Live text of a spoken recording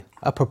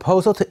A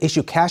proposal to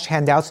issue cash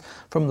handouts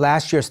from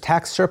last year's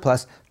tax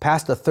surplus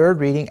passed the third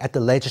reading at the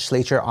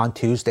legislature on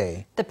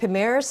Tuesday. The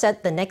premier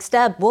said the next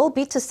step will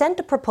be to send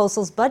the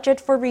proposal's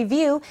budget for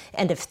review,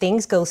 and if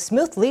things go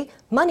smoothly,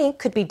 money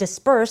could be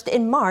dispersed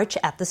in March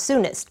at the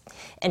soonest.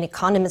 An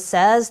economist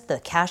says the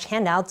cash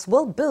handouts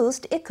will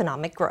boost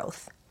economic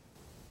growth.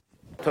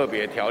 特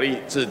别条例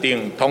制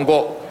定通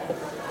过。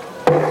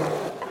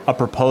 A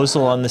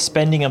proposal on the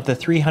spending of the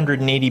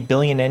 380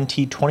 billion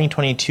NT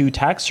 2022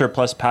 tax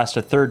surplus passed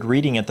a third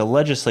reading at the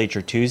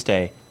legislature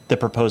Tuesday. The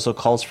proposal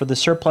calls for the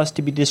surplus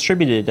to be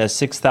distributed as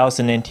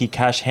 6,000 NT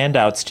cash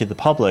handouts to the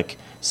public,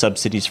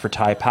 subsidies for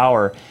Thai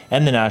Power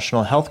and the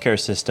national healthcare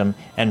system,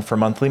 and for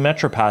monthly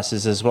metro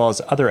passes as well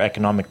as other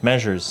economic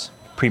measures.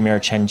 Premier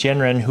Chen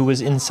Jianren, who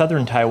was in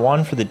southern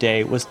Taiwan for the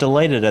day, was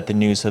delighted at the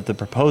news of the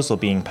proposal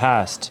being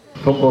passed.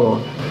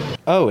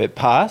 Oh, it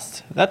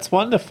passed? That's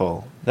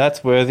wonderful.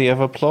 That's worthy of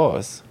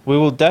applause. We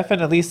will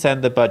definitely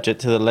send the budget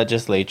to the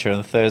legislature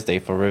on Thursday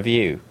for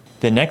review.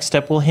 The next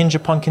step will hinge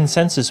upon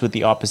consensus with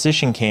the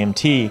opposition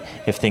KMT.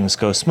 If things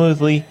go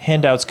smoothly,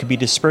 handouts could be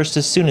dispersed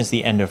as soon as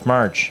the end of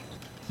March.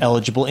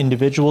 Eligible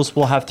individuals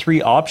will have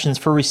three options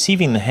for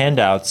receiving the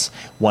handouts.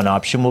 One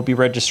option will be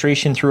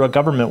registration through a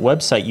government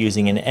website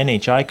using an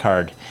NHI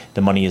card.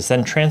 The money is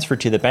then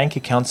transferred to the bank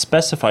account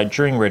specified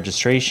during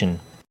registration.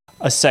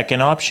 A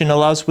second option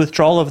allows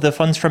withdrawal of the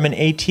funds from an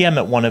ATM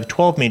at one of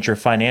 12 major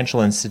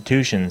financial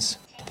institutions.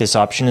 This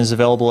option is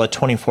available at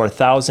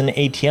 24,000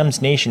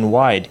 ATMs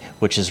nationwide,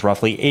 which is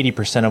roughly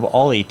 80% of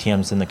all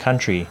ATMs in the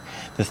country.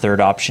 The third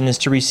option is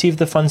to receive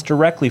the funds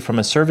directly from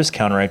a service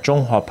counter at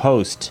Zhonghua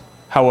Post.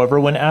 However,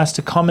 when asked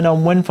to comment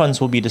on when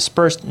funds will be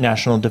dispersed,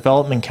 National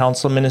Development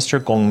Council Minister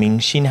Gong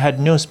Mingxin had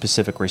no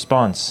specific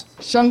response.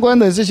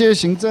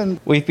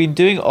 We've been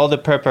doing all the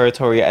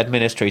preparatory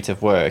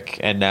administrative work,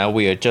 and now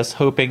we are just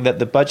hoping that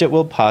the budget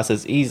will pass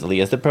as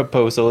easily as the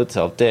proposal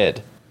itself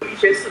did.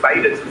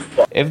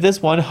 If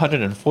this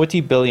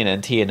 140 billion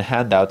NT in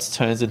handouts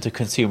turns into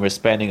consumer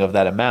spending of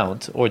that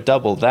amount, or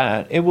double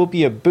that, it will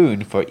be a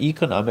boon for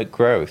economic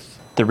growth.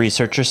 The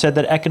researcher said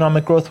that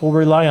economic growth will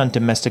rely on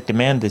domestic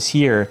demand this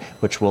year,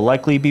 which will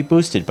likely be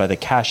boosted by the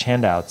cash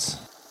handouts.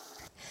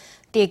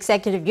 The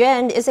Executive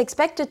Yuan is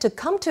expected to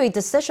come to a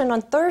decision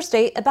on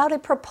Thursday about a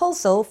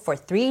proposal for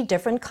 3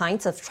 different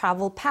kinds of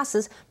travel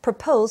passes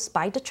proposed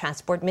by the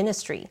Transport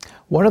Ministry.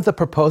 One of the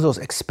proposals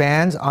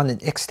expands on an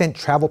extant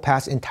travel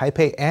pass in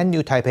Taipei and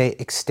New Taipei,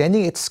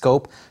 extending its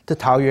scope to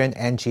Taoyuan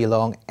and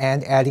Keelung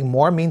and adding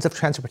more means of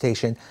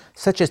transportation,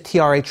 such as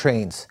TRA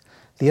trains.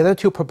 The other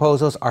 2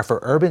 proposals are for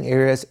urban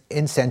areas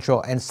in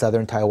central and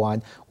southern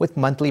Taiwan, with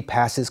monthly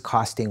passes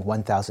costing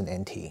 1,000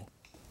 NT.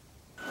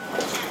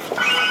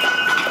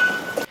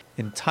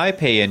 In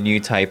Taipei and New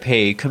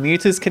Taipei,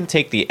 commuters can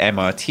take the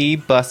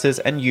MRT, buses,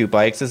 and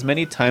U-bikes as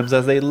many times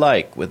as they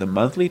like, with a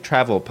monthly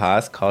travel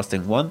pass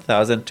costing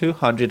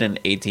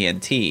 1,280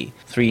 NT.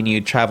 3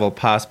 new travel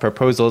pass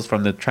proposals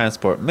from the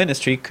Transport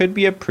Ministry could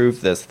be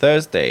approved this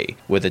Thursday,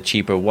 with a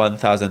cheaper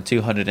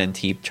 1,200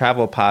 NT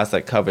travel pass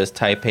that covers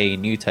Taipei,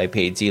 New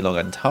Taipei, Keelung,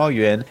 and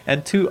Taoyuan,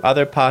 and 2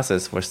 other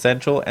passes for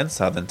central and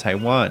southern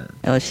Taiwan.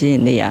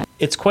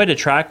 It's quite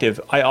attractive.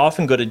 I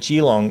often go to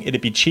Keelung. It'd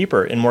be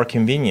cheaper and more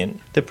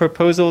convenient. The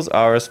proposals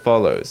are as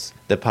follows.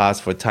 The pass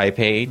for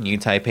Taipei, New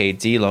Taipei,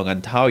 Keelung,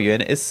 and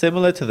Taoyuan is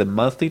similar to the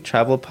monthly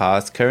travel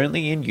pass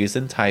currently in use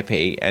in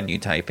Taipei and New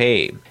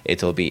Taipei.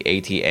 It'll be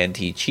 80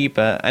 NT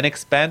cheaper and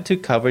expand to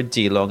cover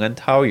Keelung and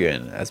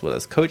Taoyuan, as well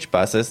as coach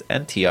buses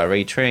and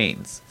TRA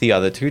trains. The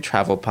other 2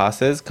 travel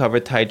passes cover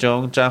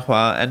Taichung,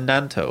 Zhanghua, and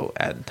Nantou,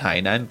 and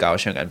Tainan,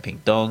 Kaohsiung, and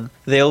Pingtung.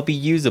 They'll be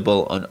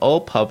usable on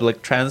all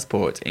public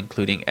transport,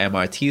 including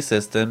MRT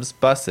systems,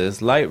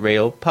 buses, light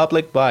rail,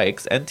 public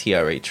bikes, and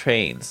TRA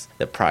trains.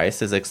 The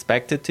price is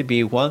expected to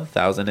be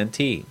 1,000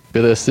 NT.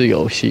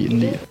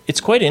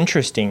 It's quite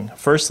interesting.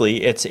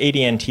 Firstly, it's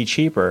 80 NT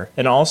cheaper,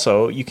 and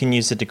also you can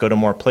use it to go to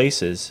more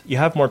places. You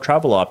have more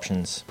travel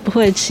options.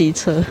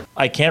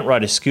 I can't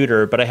ride a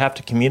scooter, but I have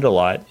to commute a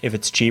lot. If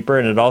it's cheaper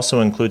and it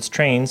also includes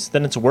trains,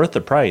 then it's worth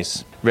the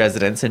price.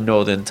 Residents in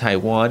northern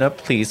Taiwan are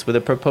pleased with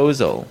the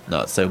proposal.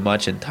 Not so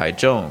much in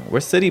Taichung,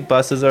 where city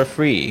buses are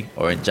free,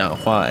 or in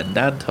Zhanghua and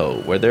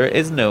Nantou, where there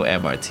is no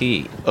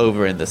MRT.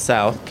 Over in the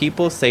south,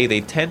 people say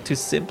they tend to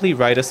simply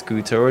ride a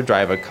scooter or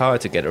drive a car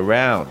to get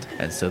around,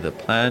 and so the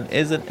plan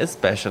isn't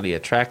especially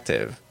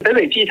attractive.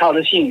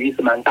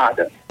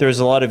 There's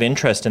a lot of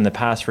interest in the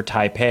pass for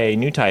Taipei,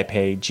 New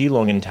Taipei,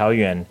 Keelung, and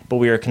Taoyuan, but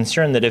we are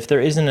concerned that if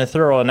there isn't a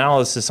thorough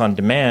analysis on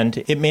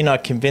demand, it may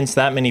not convince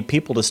that many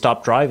people to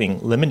stop driving,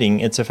 limiting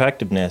its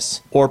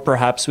effectiveness. Or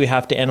perhaps we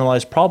have to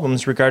analyze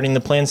problems regarding the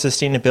plan's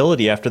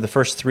sustainability after the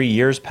first 3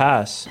 years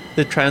pass.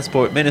 The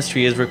Transport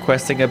Ministry is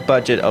requesting a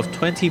budget of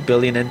 20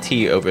 billion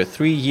NT over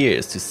 3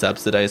 years to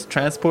subsidize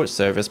transport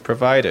service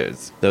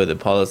providers. Though the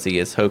policy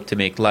is hoped to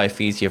make life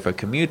easier for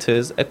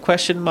commuters, a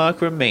question mark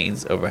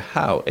remains over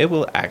how it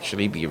will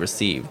actually be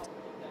received.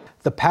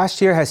 The past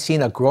year has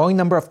seen a growing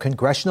number of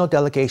congressional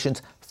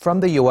delegations from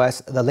the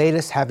U.S., the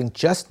latest having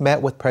just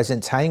met with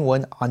President Tsai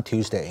Ing-wen on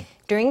Tuesday.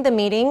 During the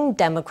meeting,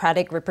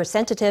 Democratic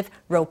Representative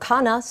Ro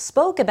Khanna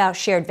spoke about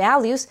shared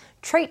values,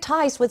 trade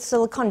ties with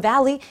Silicon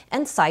Valley,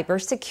 and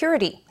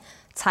cybersecurity.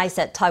 Tsai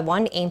said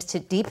Taiwan aims to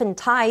deepen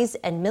ties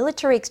and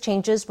military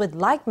exchanges with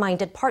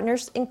like-minded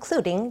partners,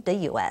 including the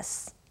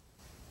U.S.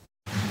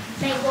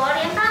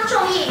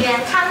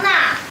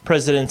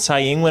 President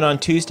Tsai Ing-wen on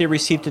Tuesday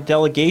received a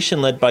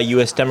delegation led by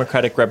U.S.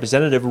 Democratic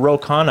Representative Ro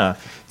Khanna.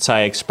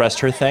 Tsai expressed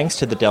her thanks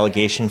to the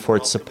delegation for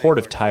its support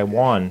of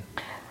Taiwan.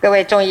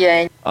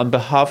 On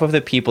behalf of the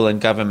people and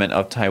government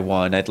of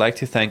Taiwan, I'd like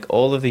to thank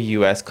all of the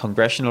U.S.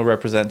 congressional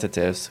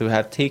representatives who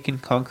have taken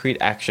concrete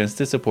actions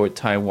to support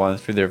Taiwan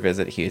through their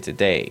visit here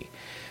today.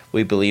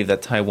 We believe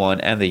that Taiwan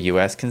and the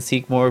U.S. can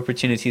seek more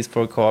opportunities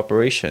for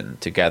cooperation,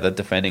 together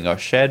defending our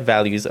shared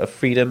values of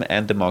freedom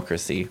and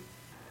democracy.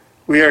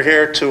 We are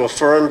here to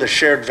affirm the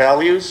shared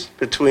values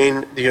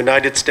between the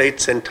United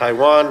States and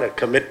Taiwan, a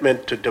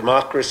commitment to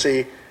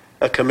democracy,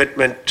 a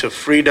commitment to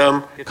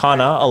freedom.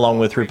 Khanna, along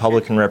with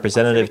Republican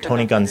Representative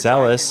Tony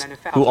Gonzalez,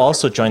 who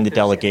also joined the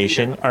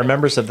delegation, are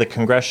members of the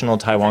Congressional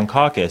Taiwan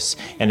Caucus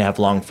and have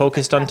long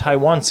focused on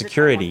Taiwan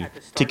security.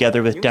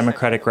 Together with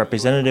Democratic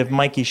Representative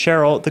Mikey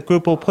Sherrill, the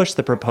group will push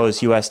the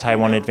proposed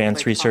U.S.-Taiwan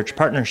Advanced Research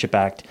Partnership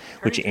Act,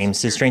 which aims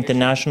to strengthen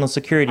national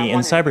security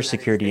and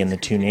cybersecurity in the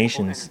two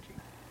nations.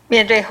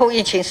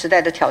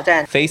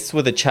 Faced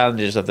with the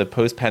challenges of the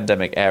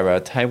post-pandemic era,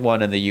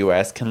 Taiwan and the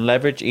U.S. can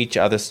leverage each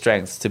other's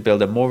strengths to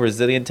build a more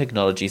resilient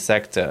technology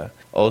sector.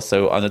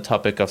 Also, on the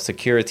topic of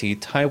security,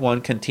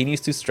 Taiwan continues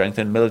to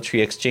strengthen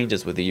military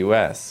exchanges with the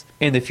U.S.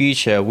 In the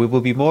future, we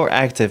will be more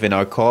active in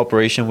our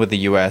cooperation with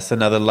the U.S.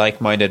 and other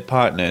like-minded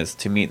partners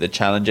to meet the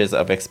challenges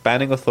of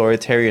expanding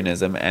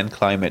authoritarianism and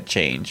climate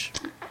change.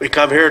 We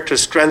come here to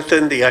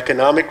strengthen the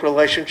economic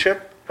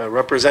relationship,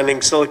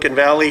 representing Silicon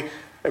Valley.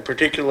 I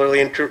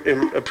particularly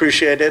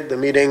appreciated the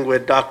meeting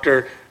with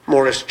Dr.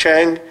 Morris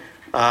Chang,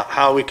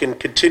 how we can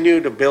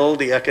continue to build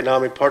the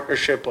economic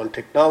partnership on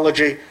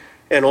technology,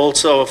 and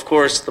also, of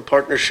course, the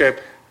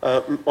partnership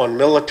on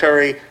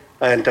military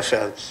and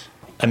defense.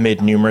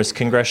 Amid numerous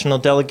congressional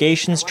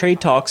delegations,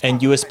 trade talks,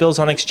 and U.S. bills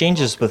on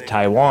exchanges with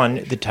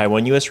Taiwan, the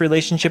Taiwan-U.S.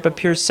 relationship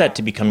appears set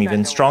to become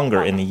even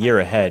stronger in the year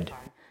ahead.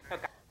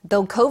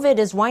 Though COVID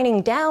is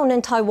winding down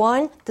in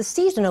Taiwan, the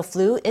seasonal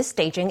flu is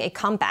staging a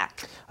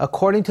comeback.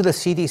 According to the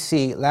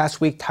CDC,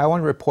 last week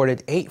Taiwan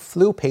reported 8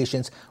 flu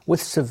patients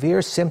with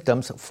severe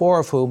symptoms, 4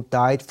 of whom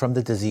died from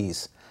the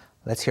disease.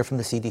 Let's hear from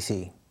the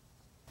CDC.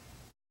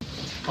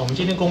 我们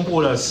今天公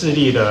布了4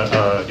例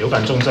的流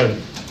感重症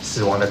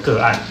死亡的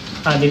个案，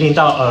那年龄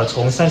到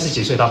从30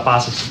几岁到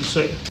80几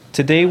岁。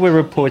 Today we're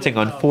reporting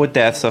on 4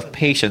 deaths of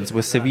patients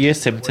with severe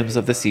symptoms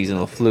of the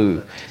seasonal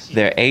flu.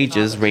 Their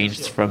ages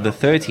ranged from the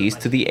 30s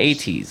to the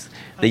 80s.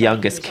 The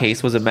youngest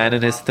case was a man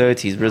in his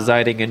 30s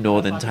residing in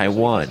northern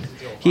Taiwan.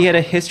 He had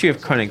a history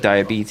of chronic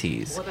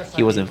diabetes.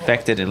 He was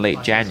infected in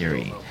late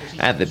January.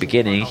 At the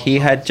beginning, he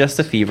had just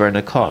a fever and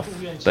a cough.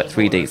 But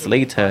 3 days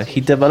later, he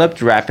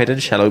developed rapid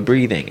and shallow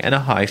breathing and a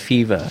high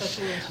fever.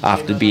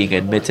 After being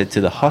admitted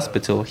to the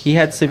hospital, he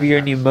had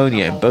severe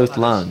pneumonia in both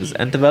lungs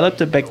and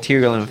developed a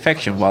bacterial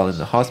infection while in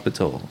the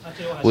hospital.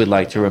 We'd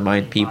like to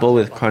remind people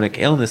with chronic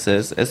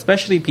illnesses,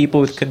 especially people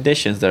with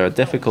conditions that are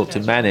difficult to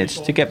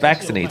manage, to get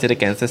vaccinated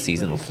against the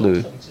seasonal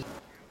flu.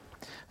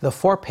 The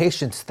 4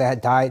 patients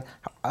that died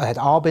had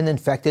all been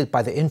infected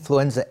by the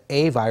influenza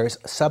A virus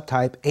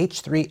subtype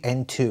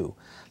H3N2.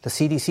 The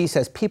CDC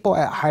says people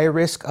at high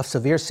risk of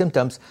severe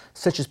symptoms,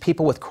 such as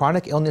people with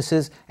chronic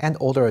illnesses and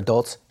older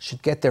adults,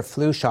 should get their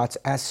flu shots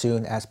as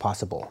soon as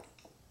possible.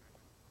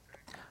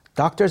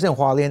 Doctors in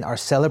Hualien are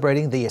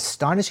celebrating the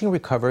astonishing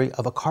recovery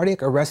of a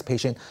cardiac arrest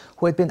patient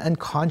who had been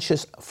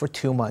unconscious for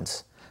 2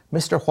 months.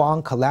 Mr.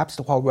 Huang collapsed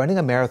while running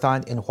a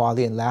marathon in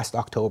Hualien last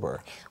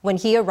October. When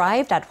he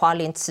arrived at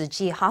Hualien Tzu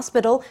Chi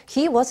Hospital,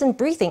 he wasn't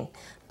breathing.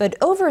 But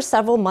over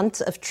several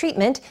months of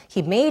treatment,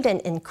 he made an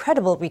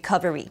incredible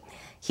recovery.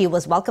 He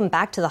was welcomed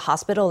back to the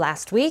hospital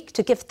last week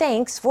to give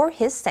thanks for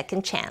his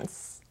second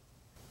chance.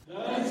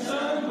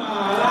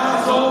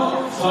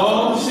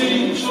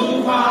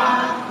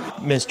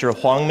 Mr.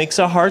 Huang makes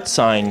a heart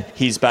sign.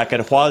 He's back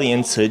at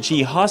Hualien Tzu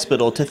Chi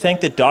Hospital to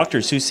thank the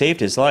doctors who saved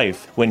his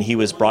life. When he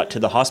was brought to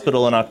the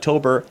hospital in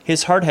October,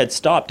 his heart had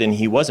stopped and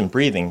he wasn't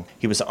breathing.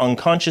 He was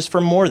unconscious for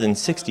more than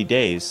 60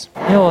 days.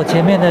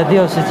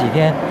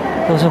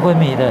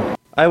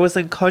 I was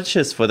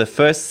unconscious for the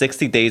first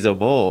 60 days or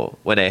more.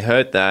 When I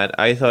heard that,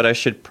 I thought I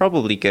should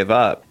probably give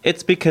up.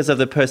 It's because of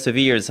the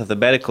perseverance of the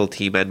medical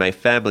team and my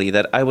family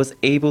that I was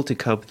able to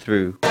come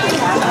through.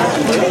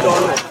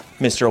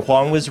 Mr.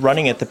 Huang was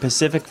running at the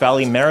Pacific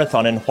Valley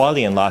Marathon in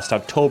Hualien last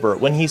October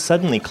when he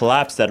suddenly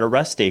collapsed at a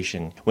rest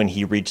station. When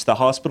he reached the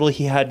hospital,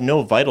 he had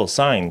no vital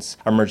signs.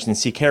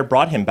 Emergency care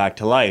brought him back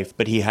to life,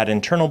 but he had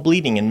internal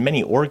bleeding in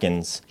many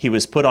organs. He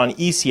was put on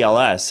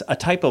ECLS, a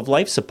type of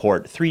life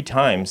support, 3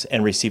 times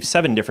and received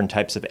 7 different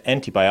types of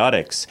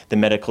antibiotics. The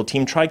medical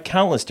team tried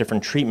countless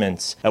different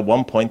treatments. At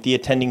one point, the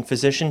attending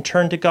physician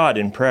turned to God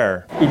in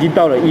prayer.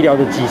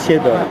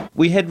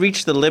 We had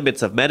reached the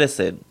limits of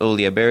medicine.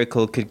 Only a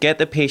miracle could get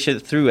the patient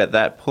patient through at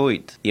that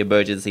point. The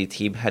emergency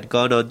team had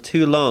gone on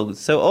too long,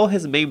 so all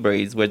his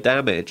membranes were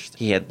damaged.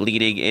 He had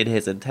bleeding in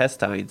his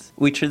intestines.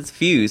 We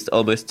transfused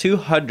almost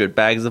 200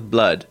 bags of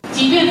blood.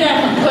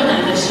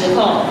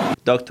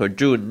 Dr.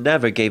 Jun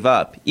never gave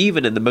up,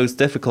 even in the most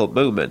difficult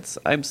moments.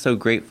 I'm so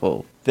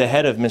grateful. The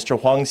head of Mr.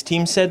 Huang's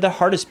team said the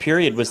hardest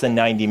period was the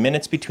 90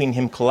 minutes between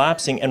him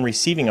collapsing and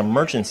receiving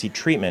emergency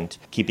treatment.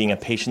 Keeping a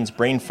patient's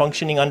brain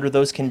functioning under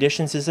those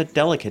conditions is a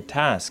delicate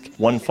task.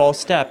 One false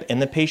step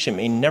and the patient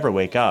may never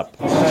wake up.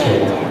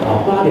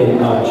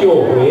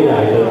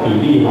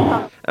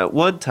 At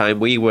one time,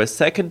 we were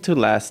second to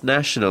last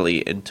nationally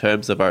in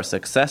terms of our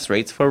success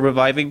rates for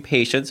reviving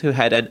patients who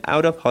had an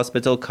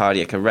out-of-hospital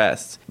cardiac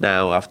arrest.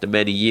 Now, after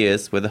many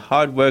years, with the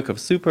hard work of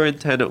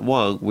Superintendent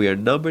Wang, we are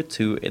number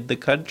 2 in the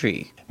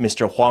country.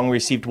 Mr. Huang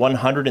received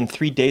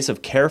 103 days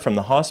of care from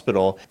the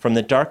hospital, from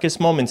the darkest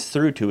moments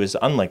through to his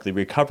unlikely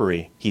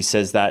recovery. He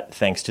says that,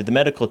 thanks to the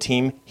medical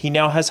team, he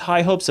now has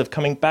high hopes of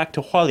coming back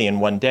to Hualien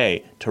one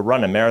day to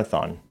run a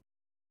marathon.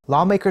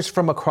 Lawmakers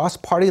from across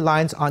party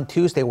lines on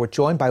Tuesday were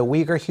joined by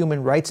Uyghur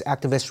human rights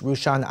activist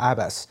Rushan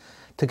Abbas.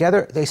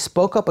 Together, they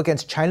spoke up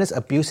against China's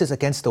abuses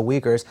against the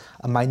Uyghurs,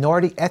 a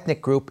minority ethnic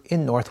group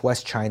in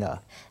northwest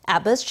China.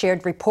 Abbas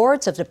shared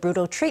reports of the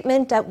brutal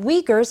treatment that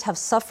Uyghurs have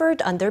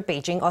suffered under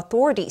Beijing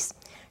authorities.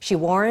 She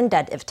warned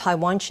that if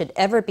Taiwan should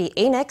ever be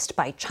annexed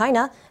by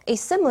China, a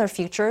similar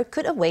future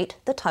could await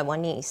the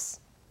Taiwanese.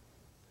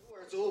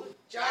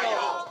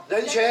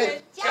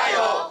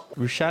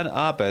 Rushan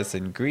Abbas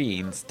in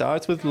green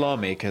starts with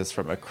lawmakers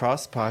from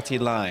across party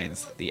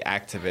lines. The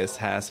activist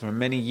has for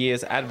many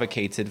years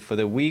advocated for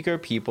the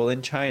Uyghur people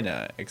in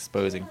China,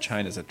 exposing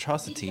China's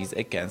atrocities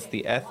against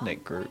the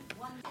ethnic group.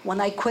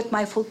 When I quit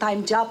my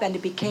full-time job and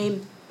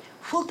became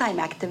full-time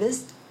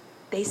activist,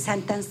 they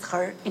sentenced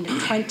her in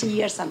 20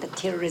 years on the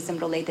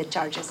terrorism-related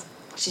charges.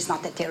 She's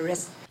not a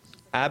terrorist.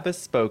 Abbas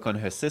spoke on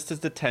her sister's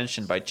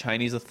detention by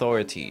Chinese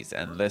authorities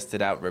and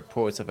listed out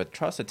reports of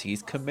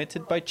atrocities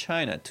committed by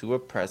China to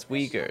oppress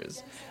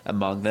Uyghurs.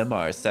 Among them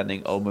are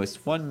sending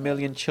almost 1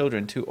 million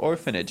children to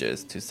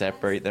orphanages to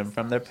separate them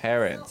from their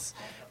parents.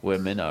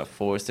 Women are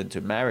forced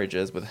into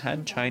marriages with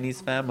Han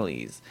Chinese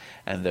families,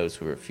 and those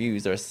who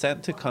refuse are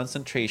sent to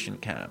concentration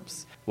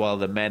camps. While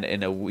the men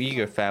in a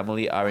Uyghur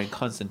family are in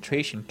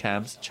concentration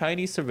camps,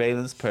 Chinese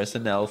surveillance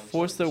personnel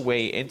force their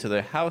way into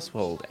their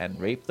household and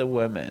rape the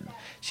women.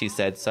 She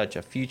said such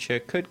a future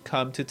could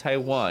come to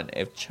Taiwan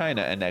if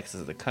China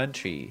annexes the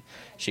country.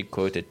 She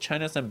quoted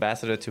China's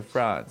ambassador to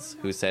France,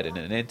 who said in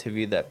an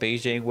interview that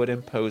Beijing would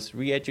impose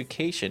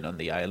re-education on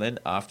the island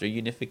after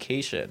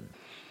unification.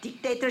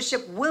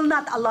 Dictatorship will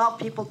not allow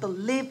people to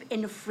live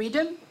in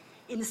freedom.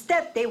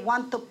 Instead, they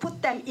want to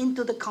put them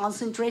into the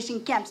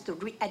concentration camps to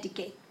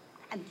re-educate.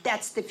 And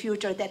that's the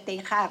future that they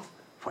have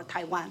for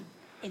Taiwan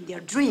in their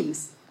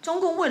dreams.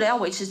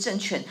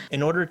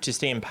 In order to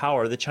stay in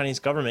power, the Chinese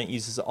government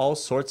uses all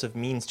sorts of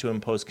means to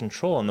impose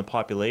control on the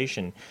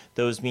population.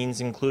 Those means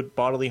include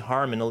bodily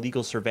harm and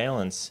illegal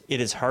surveillance.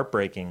 It is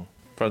heartbreaking.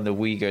 From the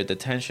Uyghur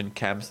detention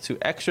camps to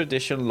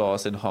extradition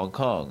laws in Hong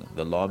Kong,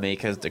 the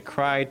lawmakers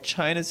decried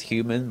China's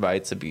human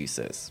rights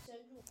abuses.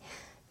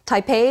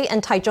 Taipei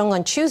and Taichung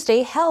on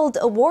Tuesday held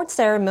award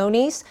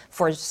ceremonies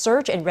for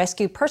search and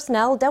rescue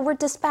personnel that were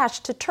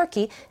dispatched to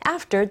Turkey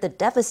after the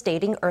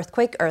devastating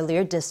earthquake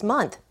earlier this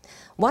month.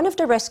 One of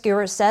the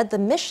rescuers said the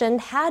mission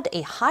had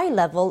a high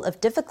level of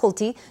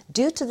difficulty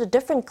due to the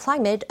different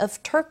climate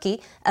of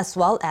Turkey as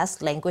well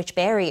as language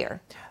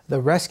barrier.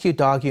 The rescue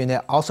dog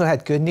unit also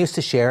had good news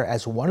to share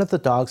as one of the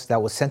dogs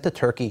that was sent to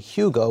Turkey,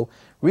 Hugo,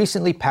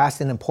 recently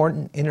passed an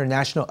important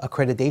international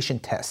accreditation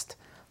test.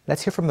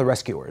 Let's hear from the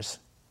rescuers.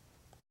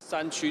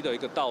 山区的一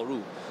个道路，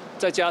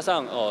再加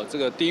上这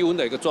个低温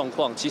的一个状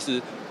况，其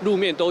实路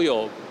面都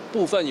有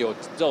部分有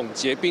这种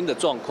结冰的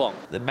状况。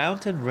The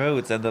mountain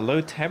roads and the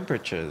low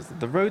temperatures,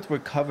 the roads were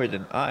covered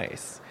in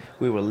ice.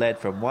 We were led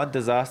from one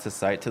disaster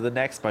site to the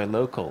next by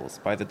locals.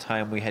 By the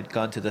time we had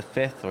gone to the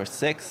 5th or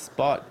 6th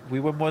spot, we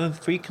were more than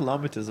 3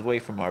 kilometers away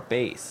from our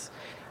base.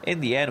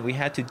 In the end, we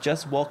had to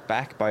just walk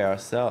back by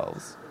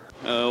ourselves.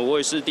 我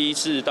也是第一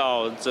次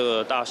到这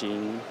个大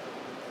型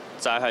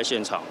灾害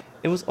现场。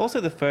 It was also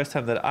the first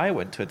time that I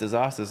went to a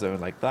disaster zone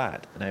like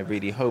that, and I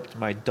really hoped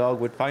my dog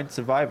would find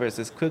survivors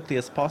as quickly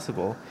as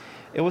possible.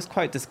 It was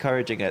quite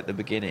discouraging at the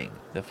beginning.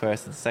 The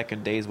first and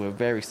second days were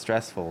very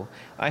stressful.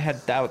 I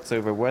had doubts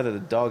over whether the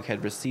dog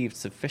had received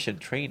sufficient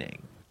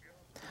training.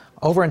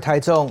 Over in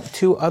Taichung,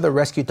 2 other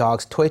rescue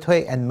dogs, Toi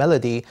Toi and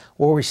Melody,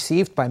 were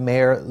received by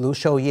Mayor Lu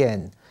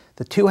Shouyin.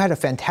 The 2 had a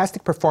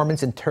fantastic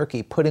performance in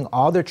Turkey, putting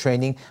all their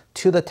training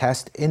to the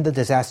test in the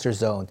disaster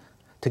zone.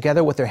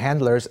 Together with their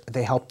handlers,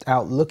 they helped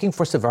out looking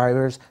for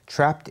survivors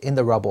trapped in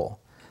the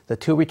rubble. The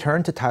 2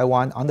 returned to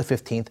Taiwan on the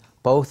 15th,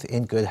 both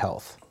in good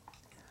health.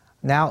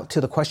 Now to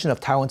the question of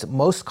Taiwan's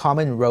most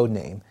common road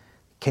name.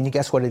 Can you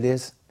guess what it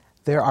is?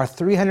 There are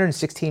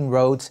 316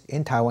 roads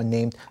in Taiwan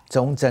named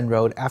Zhongzhen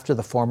Road after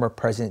the former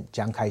President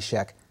Chiang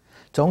Kai-shek.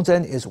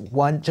 Zhongzhen is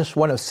just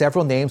one of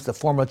several names the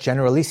former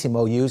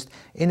Generalissimo used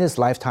in his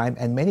lifetime,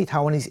 and many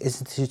Taiwanese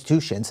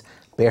institutions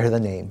bear the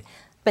name.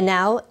 But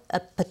now, a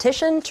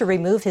petition to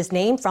remove his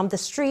name from the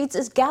streets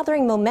is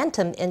gathering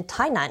momentum in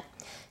Tainan.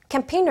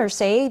 Campaigners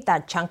say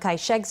that Chiang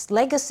Kai-shek's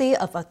legacy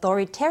of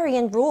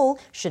authoritarian rule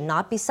should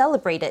not be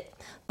celebrated.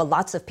 But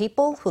lots of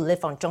people who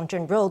live on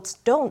Zhongzheng roads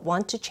don't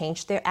want to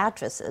change their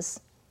addresses.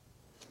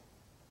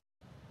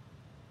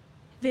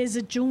 There's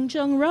a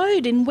Zhongzheng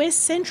Road in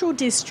West Central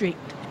District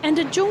and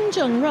a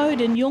Zhongzheng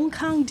Road in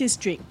Yongkang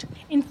District.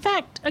 In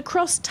fact,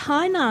 across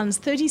Tainan's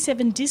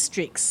 37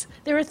 districts,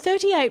 there are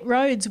 38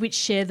 roads which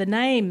share the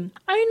name.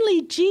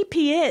 Only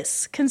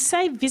GPS can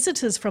save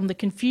visitors from the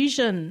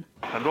confusion.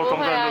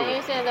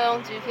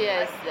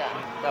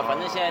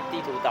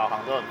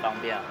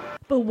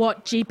 But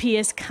what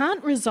GPS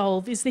can't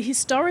resolve is the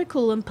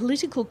historical and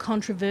political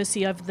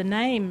controversy over the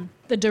name.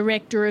 The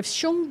director of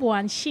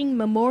Xiongbuan Xing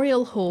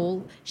Memorial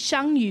Hall,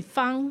 Shang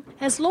Yufang,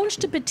 has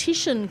launched a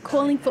petition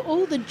calling for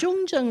all the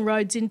Zhongzheng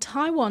roads in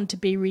Taiwan to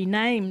be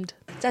renamed.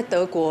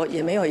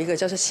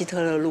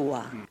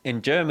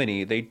 In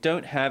Germany, they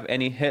don't have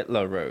any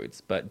Hitler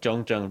roads, but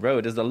Zhongzheng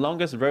Road is the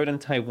longest road in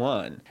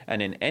Taiwan.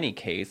 And in any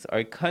case,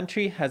 our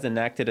country has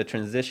enacted a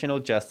transitional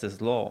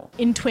justice law.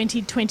 In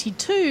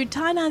 2022,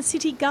 Tainan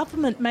city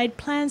government made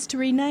plans to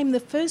rename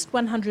the first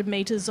 100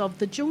 metres of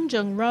the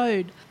Zhongzheng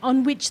Road,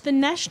 on which the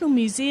National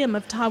Museum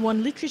of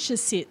Taiwan Literature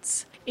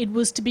sits. It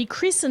was to be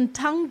christened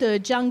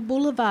Tangdejiang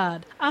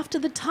Boulevard after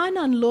the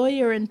Tainan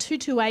lawyer and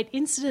 228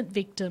 incident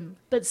victim.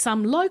 But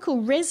some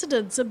local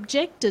residents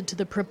objected to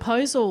the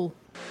proposal.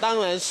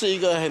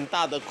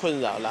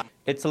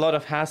 It's a lot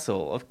of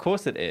hassle, of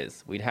course it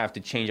is. We'd have to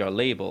change our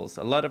labels,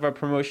 a lot of our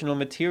promotional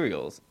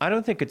materials. I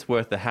don't think it's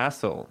worth the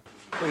hassle.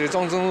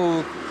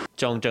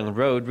 Zhongzheng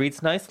Road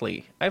reads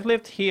nicely. I've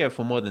lived here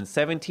for more than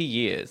 70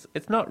 years.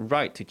 It's not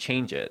right to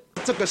change it.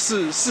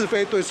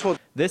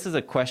 This is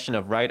a question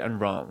of right and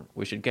wrong.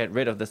 We should get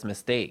rid of this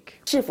mistake.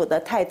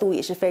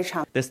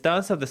 The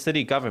stance of the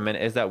city government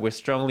is that we're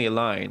strongly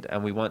aligned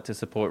and we want to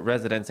support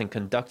residents in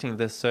conducting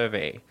this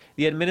survey.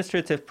 The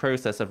administrative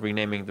process of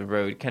renaming the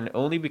road can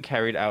only be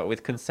carried out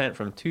with consent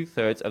from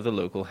 2/3 of the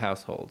local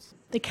households.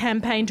 The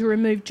campaign to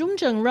remove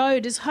Zhongzheng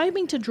Road is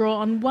hoping to draw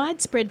on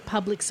widespread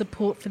public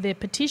support for their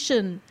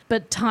petition.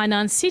 But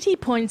Tainan City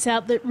points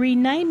out that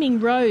renaming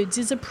roads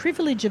is a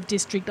privilege of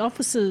district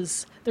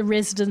officers. The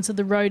residents of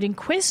the road in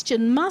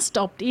question must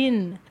opt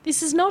in.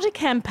 This is not a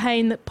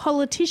campaign that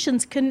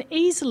politicians can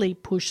easily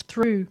push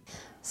through.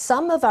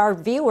 Some of our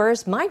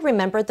viewers might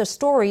remember the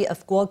story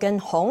of Guo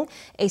Genhong,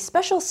 a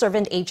special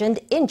servant agent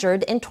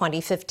injured in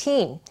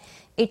 2015.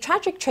 A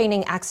tragic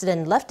training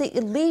accident left the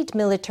elite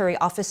military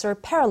officer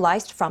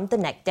paralyzed from the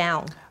neck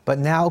down. But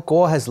now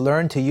Guo has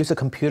learned to use a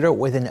computer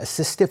with an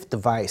assistive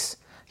device.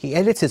 He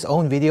edits his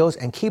own videos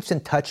and keeps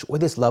in touch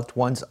with his loved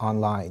ones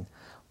online.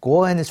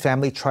 Guo and his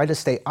family try to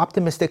stay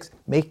optimistic,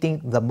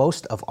 making the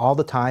most of all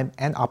the time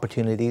and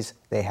opportunities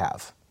they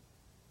have.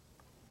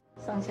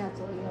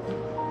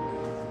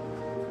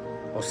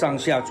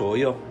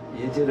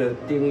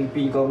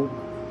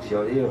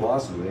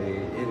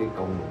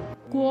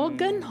 Guo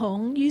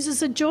Genhong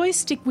uses a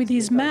joystick with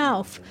his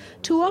mouth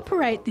to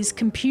operate this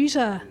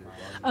computer.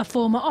 A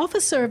former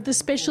officer of the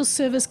Special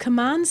Service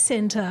Command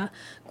Centre,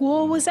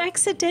 Guo was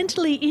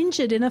accidentally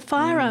injured in a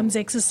firearms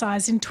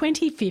exercise in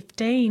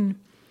 2015.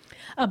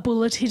 A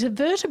bullet hit a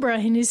vertebra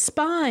in his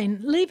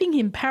spine, leaving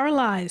him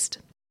paralysed.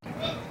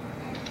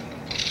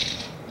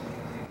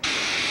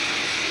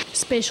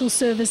 Special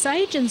Service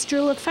agents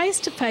drill a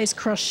face-to-face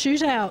cross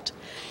shootout.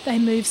 They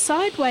move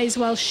sideways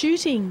while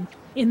shooting.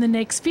 In the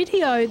next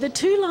video, the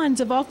two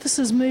lines of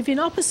officers move in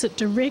opposite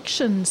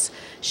directions,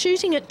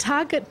 shooting at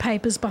target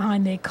papers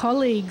behind their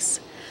colleagues.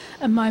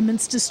 A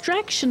moment's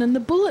distraction and the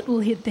bullet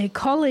will hit their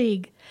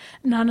colleague.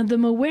 None of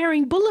them are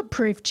wearing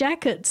bulletproof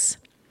jackets.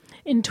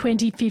 In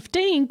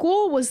 2015,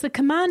 Guo was the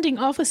commanding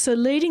officer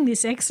leading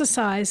this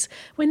exercise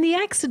when the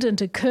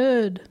accident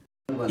occurred.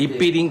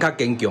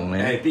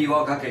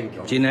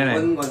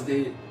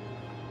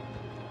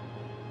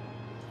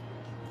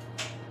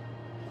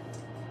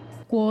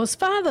 Guo's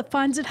father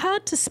finds it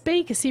hard to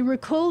speak as he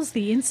recalls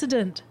the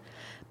incident.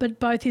 But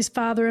both his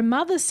father and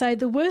mother say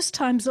the worst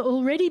times are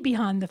already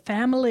behind the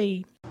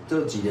family.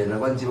 In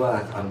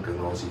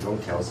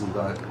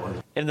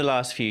the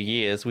last few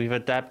years, we've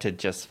adapted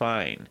just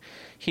fine.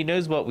 He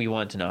knows what we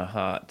want in our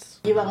hearts.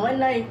 He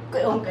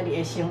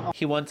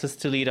wants us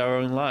to lead our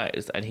own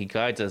lives, and he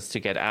guides us to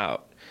get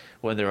out.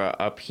 When there are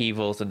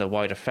upheavals in the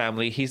wider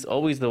family, he's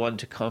always the one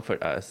to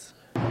comfort us.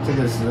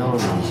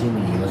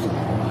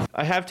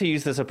 I have to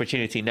use this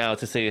opportunity now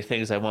to say the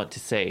things I want to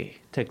say.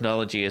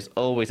 Technology is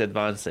always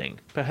advancing.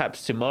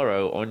 Perhaps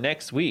tomorrow or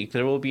next week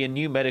there will be a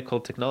new medical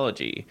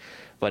technology.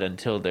 But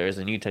until there is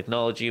a new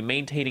technology,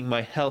 maintaining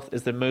my health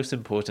is the most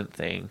important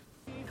thing.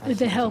 With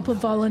the help of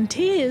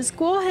volunteers,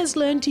 Guo has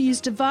learned to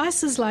use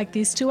devices like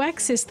this to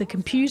access the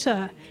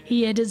computer.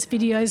 He edits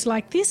videos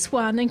like this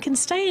one and can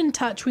stay in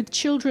touch with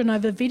children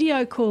over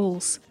video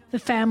calls. The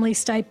family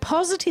stay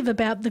positive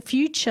about the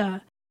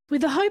future,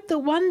 with the hope that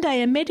one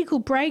day a medical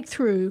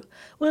breakthrough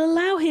will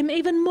allow him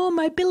even more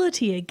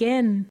mobility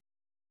again.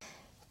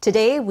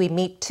 Today, we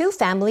meet two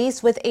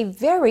families with a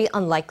very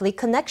unlikely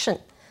connection.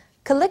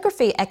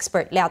 Calligraphy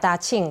expert Liao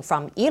Daqing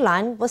from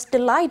Yilan was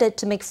delighted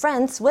to make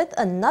friends with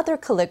another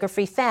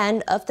calligraphy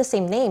fan of the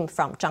same name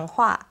from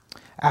Changhua.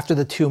 After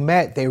the two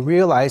met, they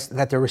realized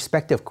that their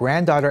respective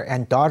granddaughter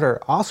and daughter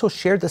also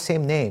shared the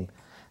same name.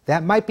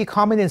 That might be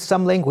common in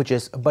some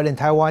languages, but in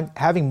Taiwan,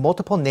 having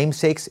multiple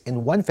namesakes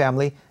in one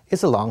family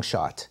is a long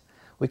shot.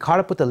 We caught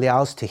up with the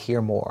Liaos to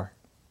hear more.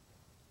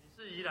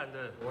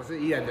 我是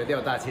宜兰的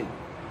廖大庆。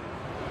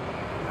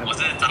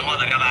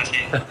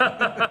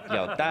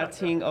 Liao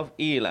Dating of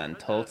Yilan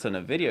talks on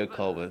a video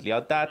call with Liao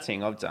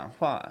Dating of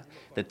Changhua.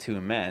 The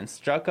two men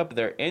struck up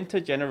their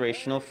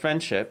intergenerational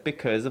friendship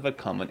because of a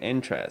common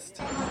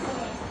interest.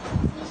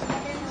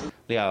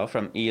 Liao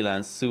from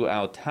Yilan's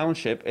Suao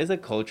Township is a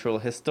cultural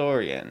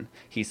historian.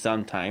 He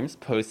sometimes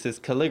posts his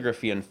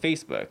calligraphy on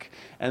Facebook,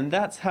 and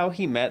that's how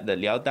he met the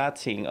Liao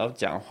Dating of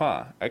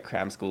Changhua, a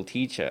cram school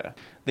teacher.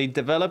 They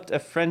developed a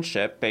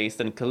friendship based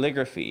on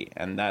calligraphy,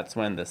 and that's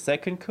when the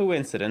second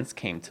coincidence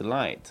came to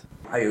light.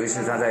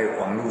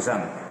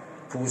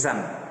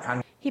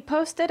 He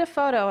posted a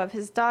photo of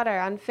his daughter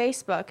on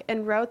Facebook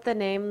and wrote the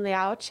name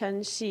Liao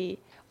Chenxi.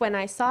 When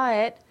I saw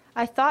it,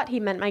 I thought he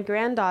meant my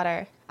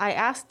granddaughter. I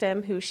asked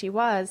him who she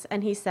was,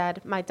 and he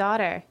said, my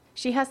daughter.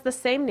 She has the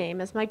same name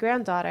as my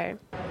granddaughter.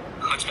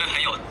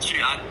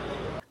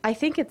 I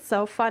think it's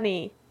so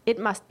funny. It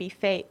must be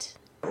fate.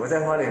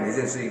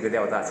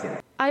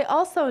 I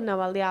also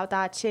know a Liao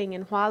Daqing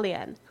in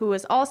Hualien, who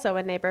is also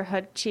a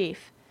neighborhood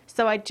chief.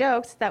 So I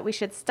joked that we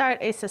should start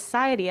a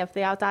society of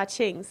Liao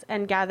Daqings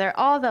and gather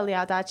all the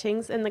Liao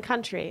Daqings in the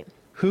country.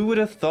 Who would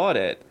have thought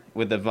it?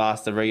 With the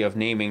vast array of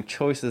naming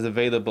choices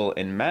available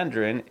in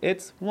Mandarin,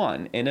 it's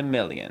 1 in a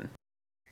million.